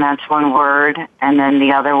 and that's one word. And then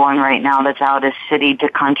the other one right now that's out is City to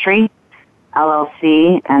Country,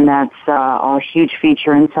 LLC, and that's a huge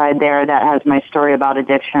feature inside there that has my story about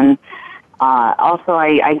addiction. Also,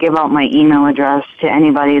 I give out my email address to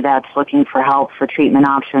anybody that's looking for help for treatment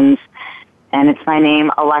options, and it's my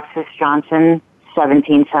name, Alexis Johnson,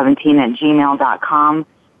 1717@gmail.com.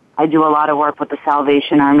 I do a lot of work with the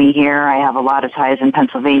Salvation Army here. I have a lot of ties in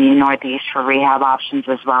Pennsylvania Northeast for rehab options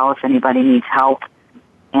as well if anybody needs help.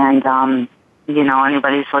 And, you know,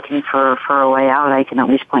 anybody's looking for a way out, I can at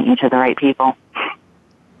least point you to the right people.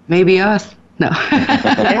 Maybe us. No.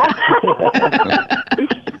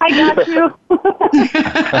 I got you.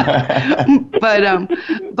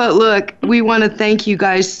 But look, we want to thank you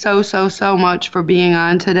guys so much for being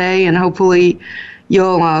on today, and hopefully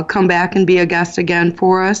you'll come back and be a guest again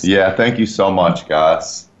for us. Yeah, thank you so much,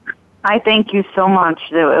 guys. I thank you so much.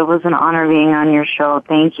 It was an honor being on your show.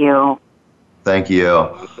 Thank you. Thank you.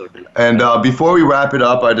 And before we wrap it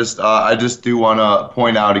up, I just do want to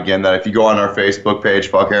point out again that if you go on our Facebook page,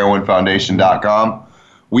 fuckheroinfoundation.com,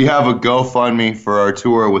 we have a GoFundMe for our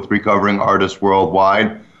tour with recovering artists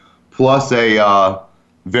worldwide, plus a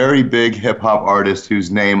very big hip-hop artist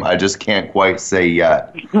whose name I just can't quite say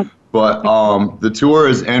yet. But the tour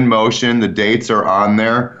is in motion. The dates are on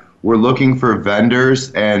there. We're looking for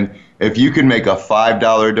vendors, and if you can make a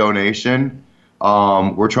 $5 donation,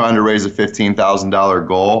 we're trying to raise a $15,000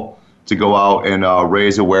 goal to go out and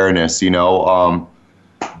raise awareness. You know,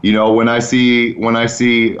 when I see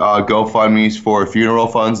GoFundMe's for funeral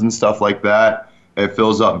funds and stuff like that, it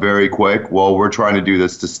fills up very quick. Well, we're trying to do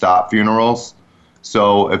this to stop funerals.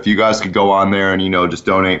 So if you guys could go on there and just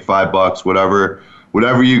donate $5,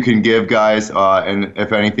 whatever you can give, guys, and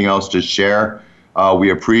if anything else, just share. We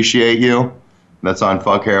appreciate you. That's on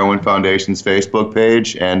Fuck Heroin Foundation's Facebook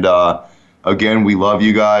page. And again, we love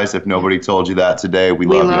you guys. If nobody told you that today, we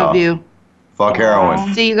love y'all. You. Fuck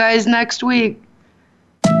heroin. See you guys next week.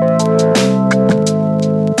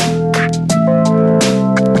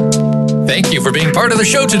 Thank you for being part of the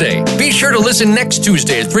show today. Be sure to listen next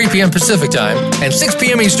Tuesday at 3 p.m. Pacific Time and 6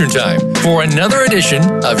 p.m. Eastern Time for another edition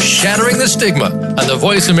of Shattering the Stigma on the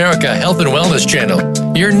Voice America Health and Wellness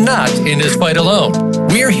Channel. You're not in this fight alone.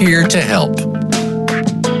 We're here to help.